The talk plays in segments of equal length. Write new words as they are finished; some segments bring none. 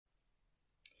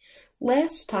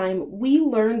Last time, we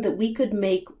learned that we could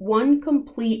make one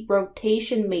complete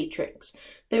rotation matrix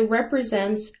that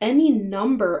represents any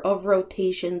number of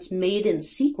rotations made in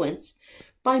sequence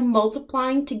by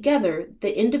multiplying together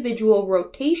the individual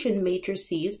rotation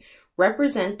matrices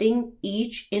representing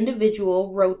each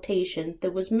individual rotation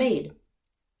that was made.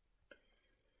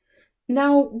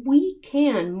 Now, we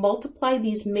can multiply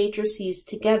these matrices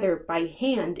together by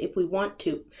hand if we want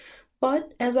to,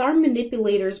 but as our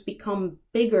manipulators become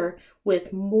bigger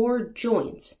with more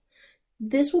joints,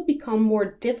 this will become more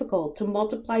difficult to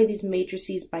multiply these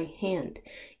matrices by hand.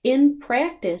 In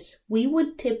practice, we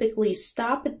would typically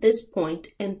stop at this point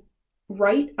and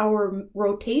write our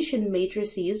rotation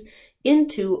matrices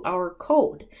into our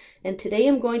code. And today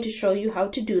I'm going to show you how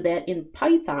to do that in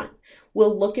Python.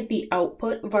 We'll look at the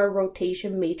output of our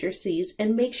rotation matrices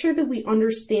and make sure that we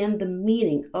understand the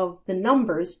meaning of the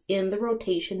numbers in the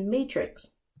rotation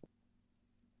matrix.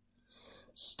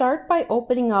 Start by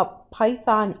opening up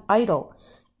Python idle,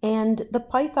 and the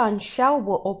Python shell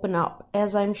will open up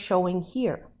as I'm showing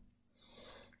here.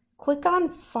 Click on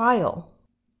File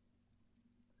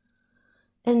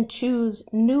and choose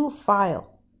New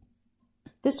File.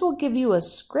 This will give you a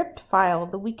script file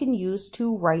that we can use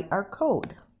to write our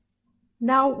code.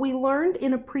 Now, we learned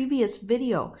in a previous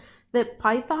video that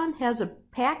Python has a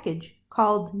package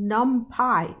called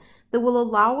NumPy that will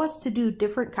allow us to do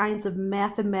different kinds of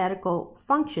mathematical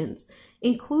functions,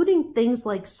 including things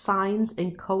like sines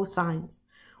and cosines.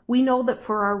 We know that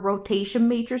for our rotation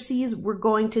matrices, we're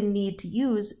going to need to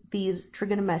use these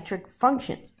trigonometric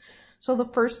functions. So the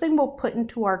first thing we'll put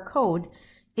into our code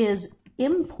is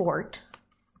import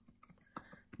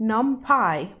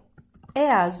NumPy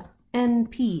as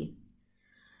NP.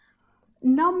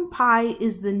 NumPy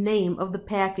is the name of the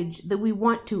package that we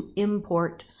want to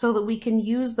import so that we can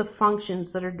use the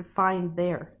functions that are defined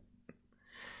there.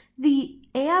 The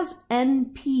as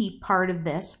NP part of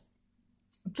this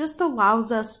just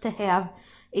allows us to have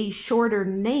a shorter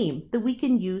name that we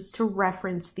can use to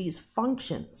reference these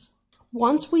functions.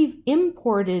 Once we've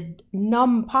imported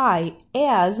NumPy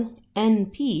as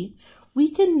NP, we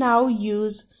can now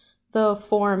use the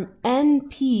form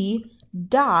NP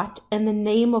dot and the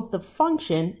name of the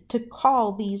function to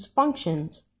call these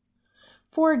functions.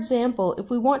 For example, if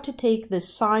we want to take the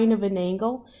sine of an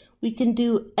angle, we can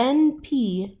do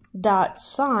np dot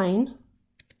sine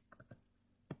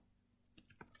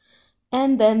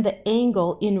and then the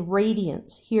angle in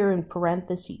radians here in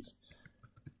parentheses.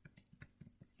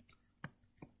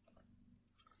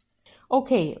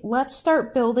 Okay, let's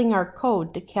start building our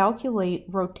code to calculate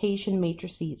rotation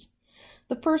matrices.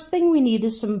 The first thing we need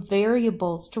is some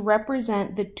variables to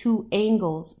represent the two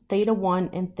angles, theta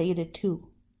 1 and theta 2.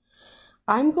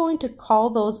 I'm going to call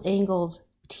those angles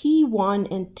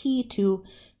T1 and T2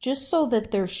 just so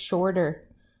that they're shorter.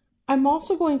 I'm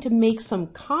also going to make some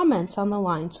comments on the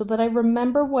line so that I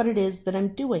remember what it is that I'm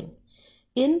doing.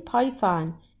 In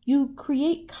Python, you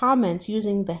create comments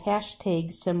using the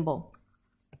hashtag symbol.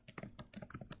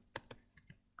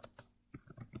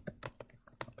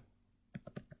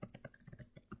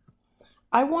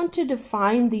 I want to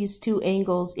define these two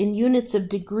angles in units of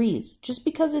degrees, just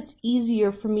because it's easier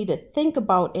for me to think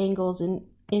about angles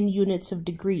in units of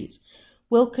degrees.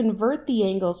 We'll convert the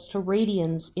angles to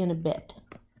radians in a bit.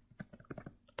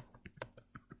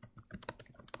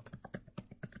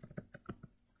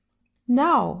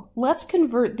 Now, let's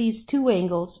convert these two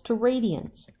angles to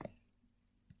radians.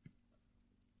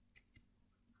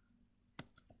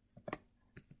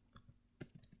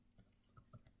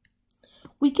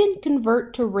 We can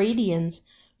convert to radians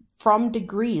from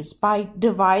degrees by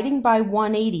dividing by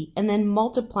 180 and then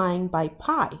multiplying by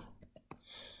pi.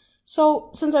 So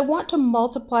since I want to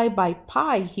multiply by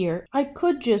pi here, I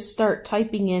could just start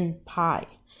typing in pi.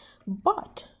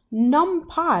 But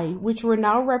NumPy, which we're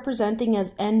now representing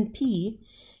as NP,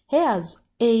 has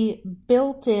a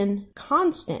built-in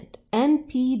constant,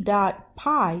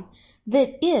 np.pi,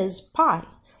 that is pi.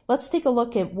 Let's take a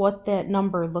look at what that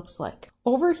number looks like.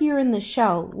 Over here in the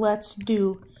shell, let's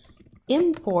do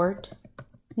import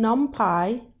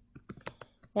NumPy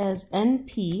as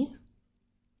NP,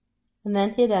 and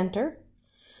then hit enter.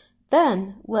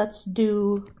 Then let's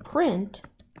do print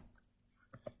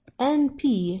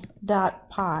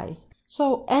np.pi.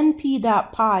 So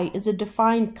np.pi is a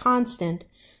defined constant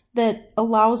that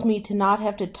allows me to not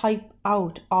have to type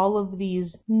out all of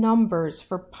these numbers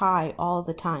for pi all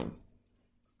the time.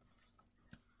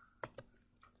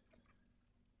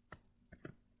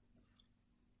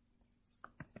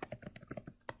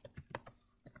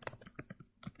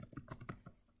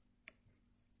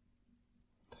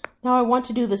 Now I want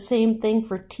to do the same thing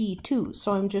for T2,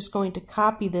 so I'm just going to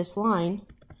copy this line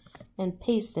and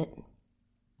paste it.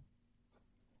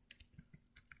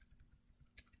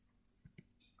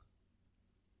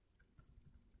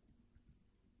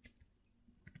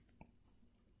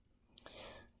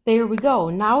 There we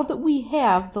go. Now that we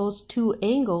have those two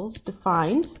angles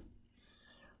defined,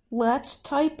 let's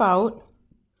type out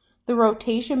the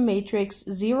rotation matrix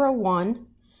 0, 1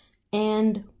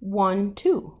 and 1,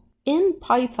 2. In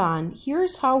Python,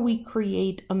 here's how we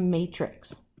create a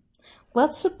matrix.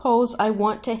 Let's suppose I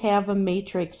want to have a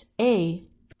matrix A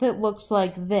that looks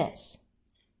like this.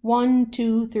 1,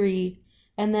 2, 3,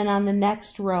 and then on the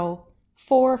next row,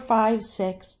 4, 5,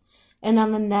 6, and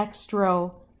on the next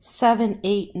row, 7,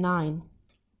 8, 9.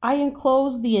 I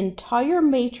enclose the entire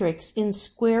matrix in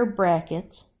square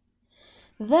brackets.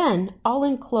 Then I'll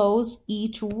enclose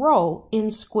each row in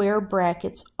square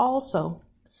brackets also.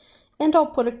 And I'll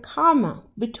put a comma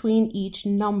between each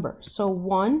number. So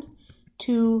 1,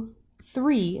 2,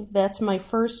 3, that's my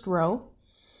first row.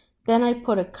 Then I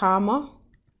put a comma.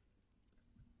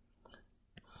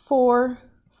 4,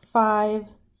 5,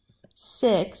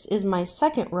 6 is my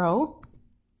second row.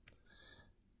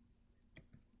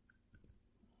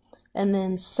 And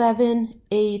then 7,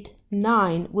 8,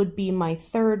 9 would be my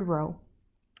third row.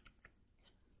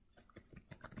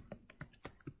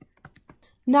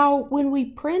 Now, when we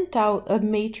print out a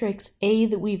matrix A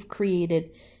that we've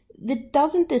created, it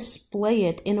doesn't display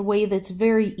it in a way that's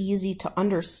very easy to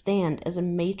understand as a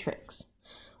matrix.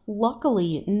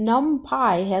 Luckily,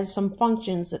 NumPy has some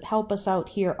functions that help us out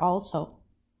here also.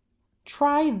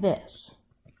 Try this.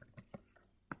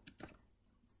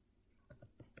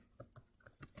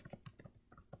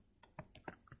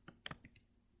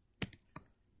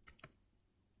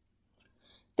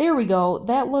 There we go.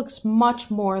 That looks much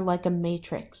more like a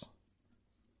matrix.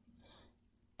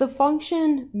 The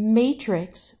function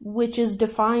matrix, which is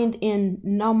defined in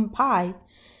NumPy,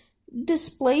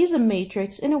 displays a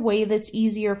matrix in a way that's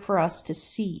easier for us to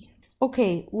see.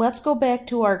 Okay, let's go back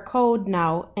to our code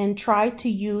now and try to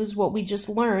use what we just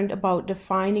learned about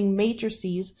defining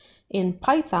matrices in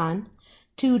Python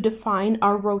to define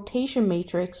our rotation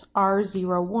matrix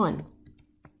R01.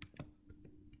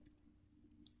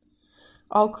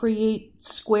 I'll create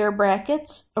square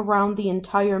brackets around the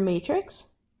entire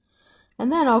matrix, and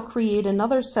then I'll create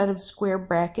another set of square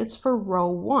brackets for row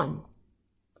 1.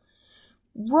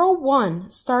 Row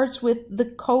 1 starts with the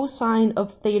cosine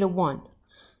of theta 1.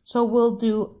 So we'll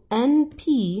do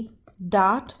np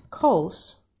dot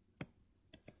cos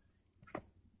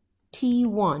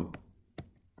t1.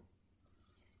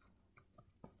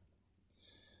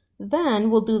 Then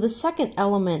we'll do the second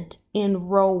element in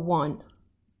row 1.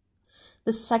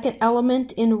 The second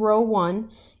element in row 1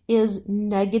 is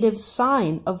negative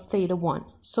sine of theta 1.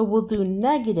 So we'll do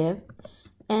negative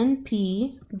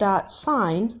np dot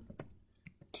sine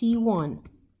t1.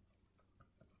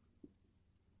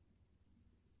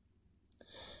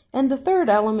 And the third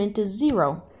element is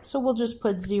 0. So we'll just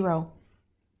put 0.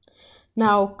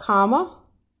 Now, comma,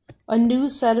 a new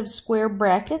set of square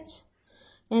brackets,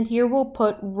 and here we'll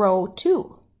put row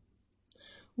 2.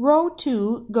 Row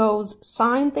 2 goes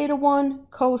sine theta 1,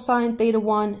 cosine theta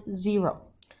 1, 0.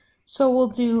 So we'll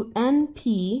do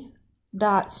np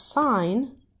dot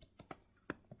sine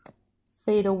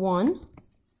theta 1,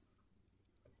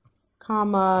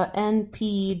 comma,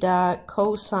 np dot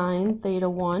cosine theta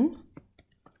 1,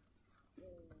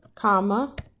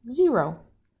 comma, 0.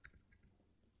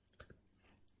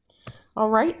 All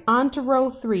right, on to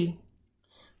row 3.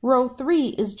 Row 3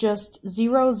 is just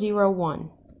 0, 0,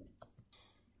 1.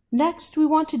 Next, we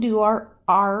want to do our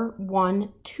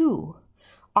R12.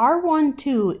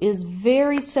 R12 is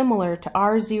very similar to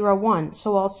R01,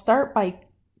 so I'll start by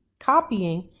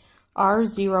copying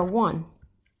R01.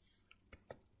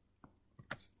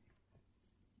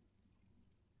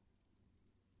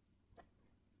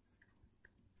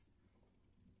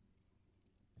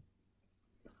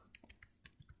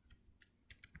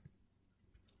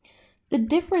 The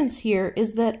difference here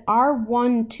is that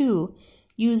R12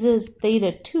 uses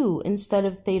theta 2 instead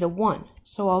of theta 1.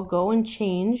 So I'll go and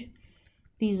change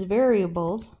these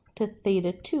variables to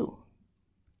theta 2.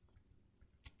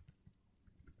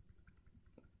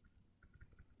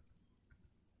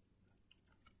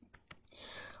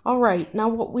 All right, now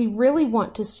what we really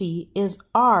want to see is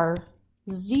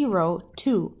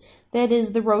R02. That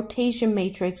is the rotation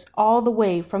matrix all the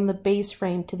way from the base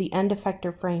frame to the end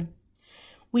effector frame.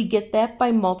 We get that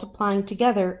by multiplying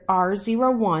together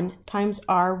R01 times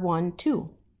R12.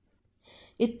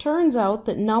 It turns out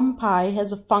that NumPy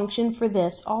has a function for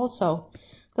this also.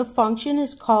 The function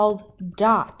is called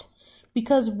dot,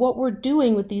 because what we're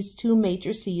doing with these two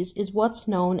matrices is what's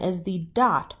known as the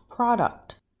dot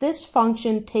product. This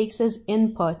function takes as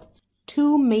input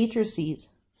two matrices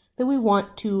that we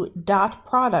want to dot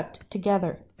product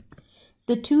together.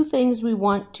 The two things we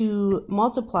want to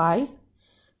multiply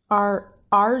are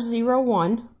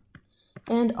R01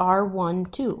 and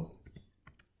R12.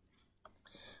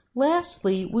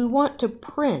 Lastly, we want to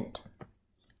print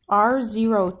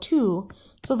R02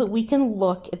 so that we can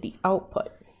look at the output.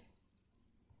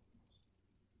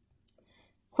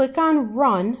 Click on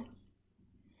Run,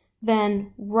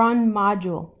 then Run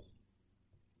Module.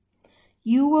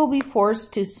 You will be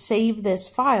forced to save this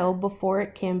file before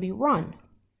it can be run.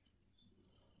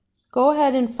 Go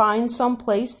ahead and find some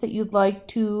place that you'd like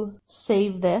to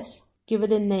save this. Give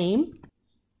it a name.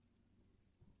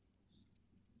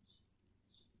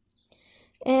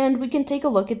 And we can take a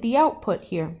look at the output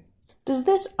here. Does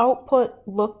this output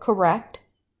look correct?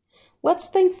 Let's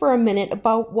think for a minute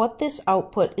about what this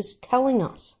output is telling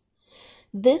us.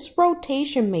 This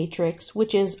rotation matrix,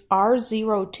 which is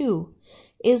R02,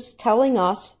 is telling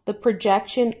us the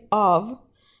projection of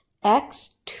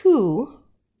x2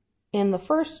 in the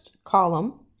first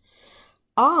column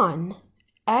on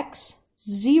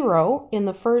x0 in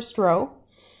the first row,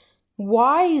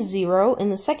 y0 in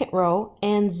the second row,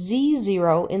 and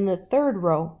z0 in the third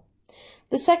row.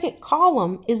 The second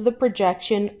column is the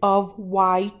projection of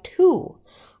y2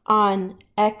 on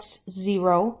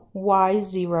x0,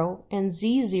 y0, and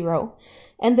z0,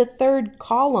 and the third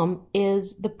column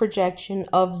is the projection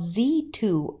of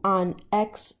z2 on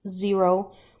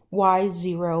x0,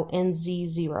 y0, and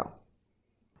z0.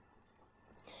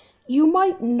 You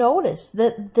might notice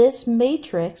that this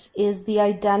matrix is the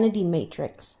identity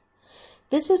matrix.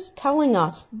 This is telling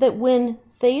us that when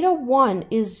theta 1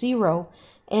 is 0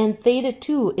 and theta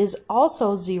 2 is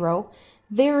also 0,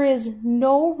 there is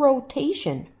no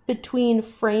rotation between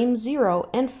frame 0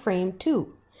 and frame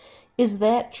 2. Is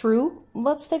that true?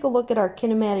 Let's take a look at our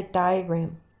kinematic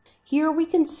diagram. Here we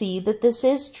can see that this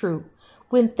is true.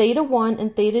 When theta 1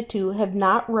 and theta 2 have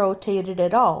not rotated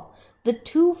at all, the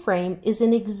 2 frame is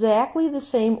in exactly the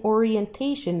same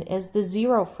orientation as the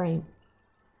 0 frame.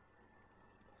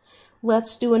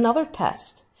 Let's do another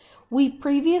test. We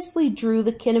previously drew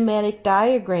the kinematic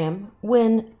diagram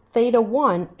when theta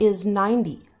 1 is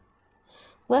 90.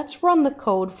 Let's run the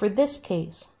code for this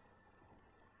case.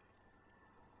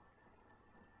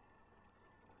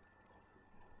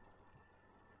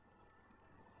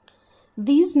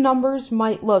 These numbers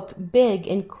might look big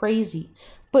and crazy,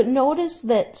 but notice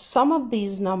that some of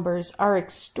these numbers are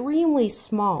extremely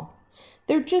small.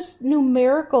 They're just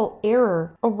numerical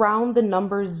error around the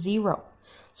number 0.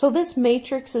 So this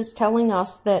matrix is telling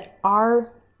us that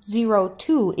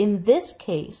R02 in this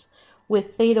case,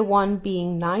 with theta 1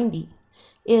 being 90,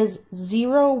 is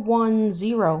 0, 1,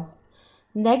 0,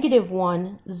 negative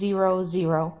 1, 0,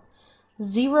 0,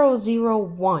 0, 0,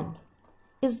 1.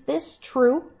 Is this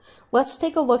true? Let's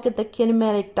take a look at the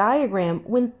kinematic diagram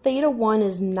when theta 1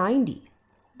 is 90.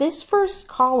 This first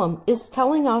column is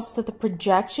telling us that the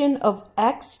projection of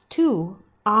x2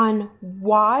 on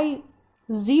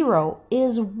y0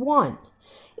 is 1.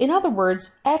 In other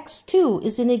words, x2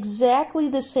 is in exactly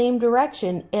the same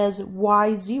direction as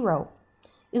y0.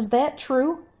 Is that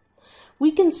true?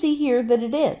 We can see here that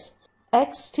it is.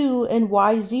 x2 and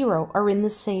y0 are in the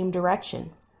same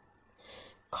direction.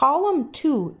 Column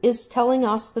 2 is telling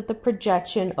us that the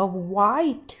projection of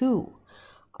y2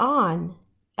 on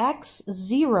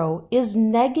x0 is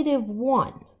negative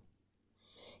 1.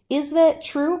 Is that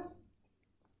true?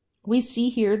 We see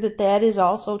here that that is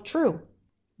also true.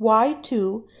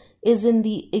 y2 is in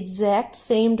the exact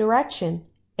same direction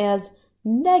as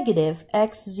negative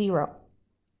x0.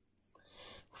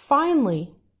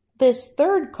 Finally, this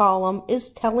third column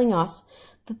is telling us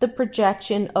that the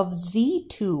projection of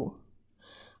z2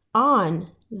 on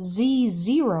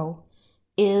z0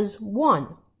 is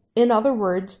 1. In other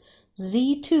words,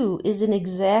 z2 is in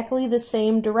exactly the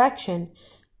same direction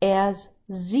as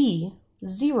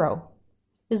z0.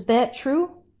 Is that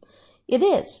true? It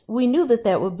is. We knew that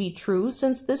that would be true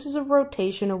since this is a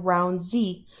rotation around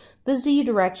z. The z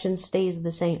direction stays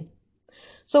the same.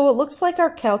 So it looks like our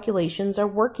calculations are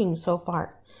working so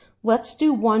far. Let's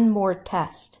do one more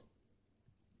test.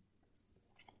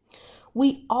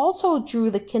 We also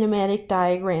drew the kinematic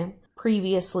diagram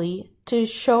previously to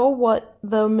show what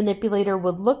the manipulator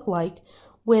would look like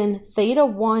when theta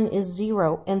 1 is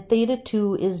 0 and theta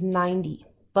 2 is 90.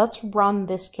 Let's run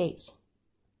this case.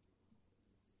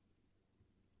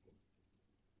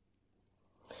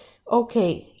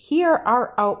 Okay, here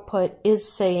our output is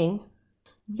saying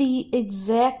the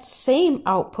exact same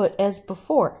output as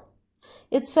before.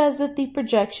 It says that the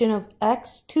projection of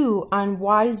x2 on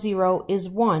y0 is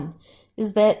 1.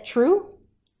 Is that true?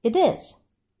 It is.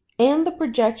 And the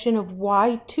projection of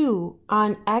y2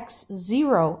 on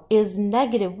x0 is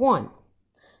 -1.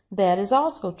 That is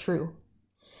also true.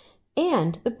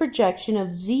 And the projection of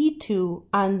z2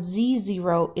 on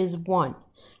z0 is 1.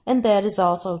 And that is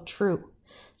also true.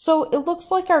 So it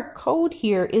looks like our code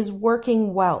here is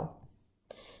working well.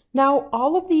 Now,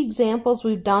 all of the examples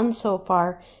we've done so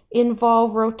far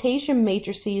involve rotation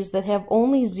matrices that have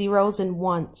only zeros and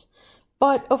ones.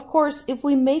 But of course, if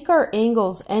we make our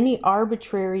angles any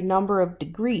arbitrary number of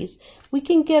degrees, we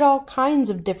can get all kinds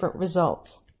of different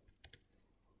results.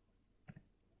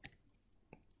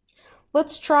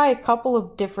 Let's try a couple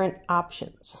of different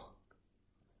options.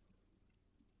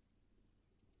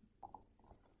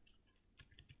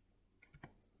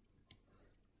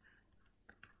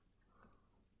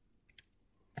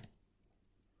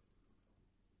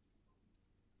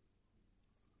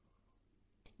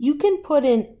 You can put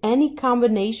in any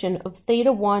combination of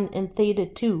θ1 and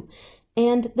θ2,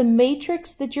 and the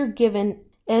matrix that you're given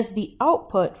as the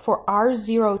output for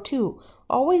R02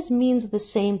 always means the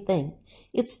same thing.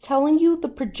 It's telling you the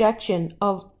projection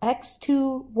of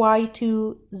x2,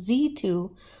 y2,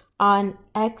 z2 on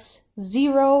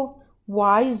x0,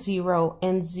 y0,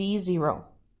 and z0.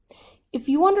 If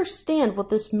you understand what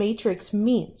this matrix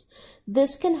means,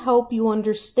 this can help you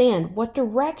understand what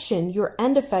direction your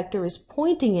end effector is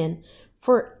pointing in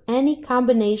for any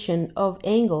combination of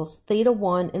angles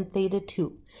θ1 and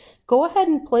θ2. Go ahead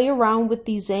and play around with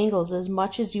these angles as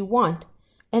much as you want,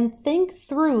 and think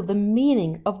through the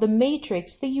meaning of the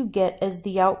matrix that you get as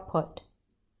the output.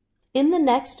 In the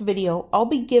next video, I'll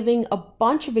be giving a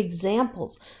bunch of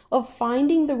examples of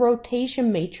finding the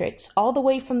rotation matrix all the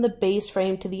way from the base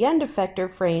frame to the end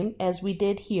effector frame, as we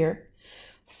did here,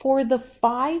 for the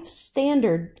 5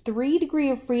 standard 3 degree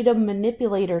of freedom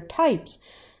manipulator types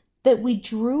that we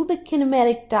drew the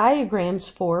kinematic diagrams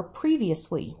for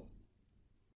previously.